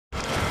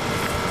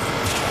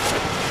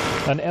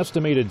An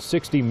estimated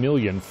 60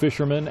 million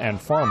fishermen and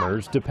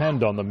farmers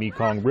depend on the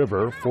Mekong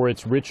River for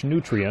its rich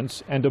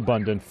nutrients and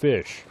abundant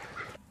fish.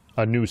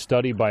 A new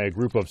study by a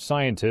group of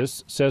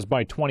scientists says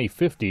by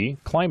 2050,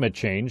 climate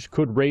change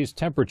could raise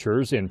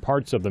temperatures in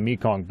parts of the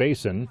Mekong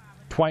Basin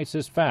twice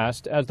as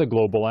fast as the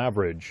global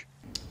average.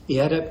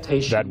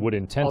 That would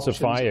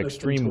intensify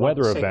extreme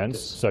weather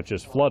events such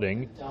as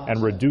flooding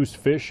and reduce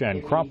fish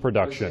and crop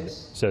production,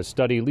 says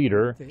study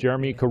leader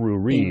Jeremy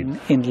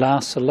Carew-Reid. In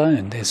Laos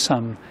alone, there's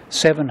some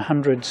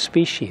 700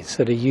 species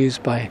that are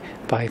used by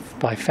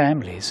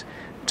families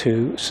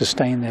to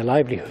sustain their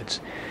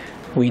livelihoods.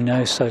 We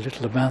know so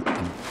little about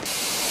them.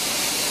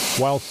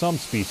 While some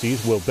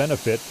species will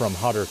benefit from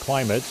hotter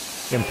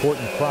climates,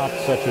 important crops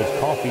such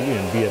as coffee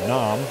in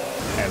Vietnam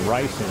and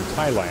rice in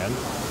Thailand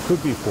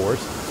could be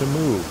forced to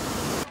move.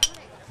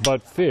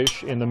 But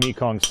fish in the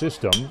Mekong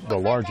system, the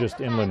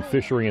largest inland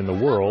fishery in the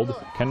world,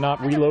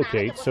 cannot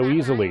relocate so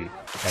easily, and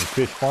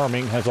fish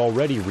farming has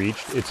already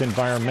reached its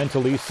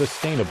environmentally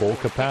sustainable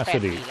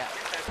capacity.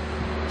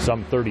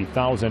 Some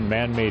 30,000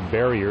 man-made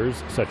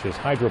barriers, such as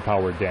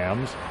hydropower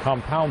dams,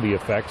 compound the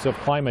effects of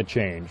climate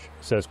change,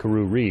 says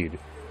Carew-Reid.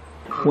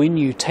 When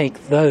you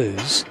take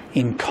those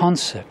in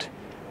concert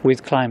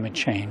with climate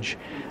change,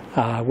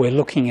 we're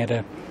looking at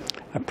a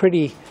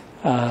pretty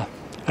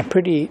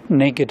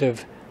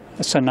negative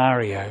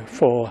scenario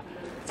for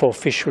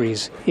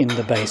fisheries in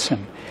the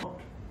basin.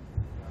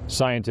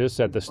 Scientists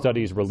at the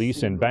study's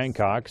release in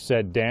Bangkok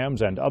said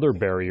dams and other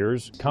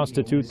barriers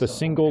constitute the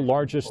single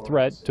largest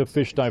threat to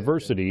fish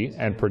diversity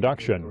and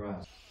production.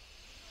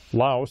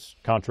 Laos,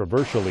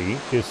 controversially,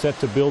 is set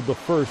to build the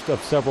first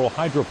of several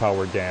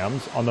hydropower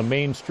dams on the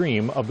main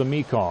stream of the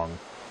Mekong.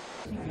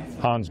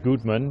 Hans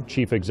Gutmann,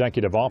 Chief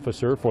Executive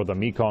Officer for the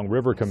Mekong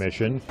River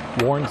Commission,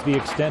 warns the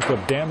extent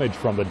of damage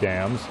from the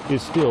dams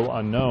is still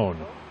unknown.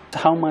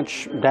 How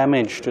much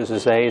damage, to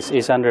say,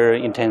 is under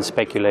intense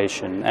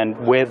speculation,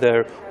 and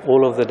whether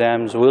all of the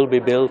dams will be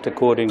built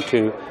according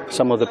to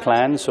some of the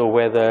plans, or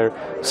whether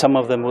some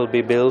of them will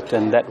be built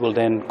and that will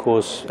then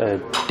cause a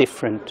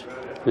different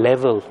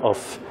level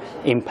of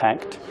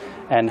impact,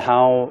 and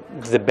how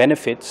the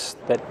benefits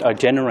that are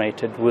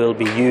generated will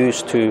be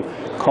used to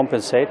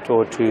compensate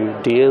or to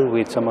deal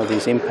with some of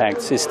these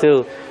impacts is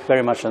still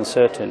very much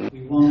uncertain.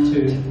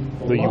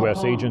 The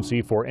U.S.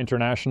 Agency for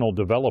International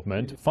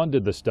Development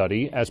funded the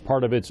study as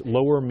part of its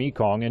Lower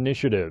Mekong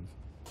initiative.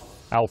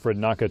 Alfred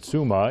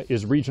Nakatsuma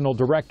is Regional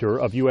Director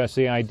of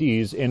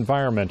USAID's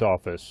Environment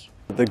Office.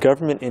 The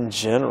government in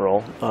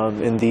general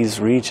in these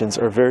regions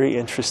are very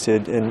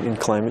interested in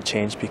climate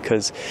change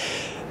because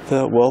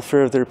the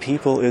welfare of their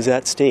people is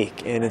at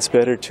stake, and it's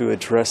better to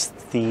address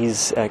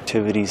these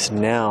activities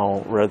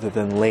now rather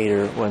than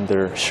later when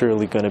they're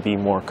surely going to be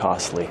more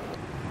costly.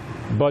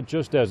 But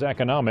just as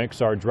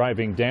economics are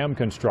driving dam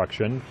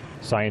construction,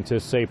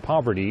 scientists say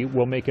poverty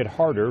will make it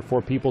harder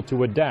for people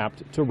to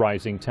adapt to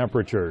rising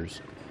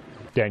temperatures.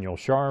 Daniel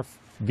Schearf,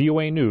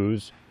 VOA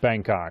News,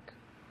 Bangkok.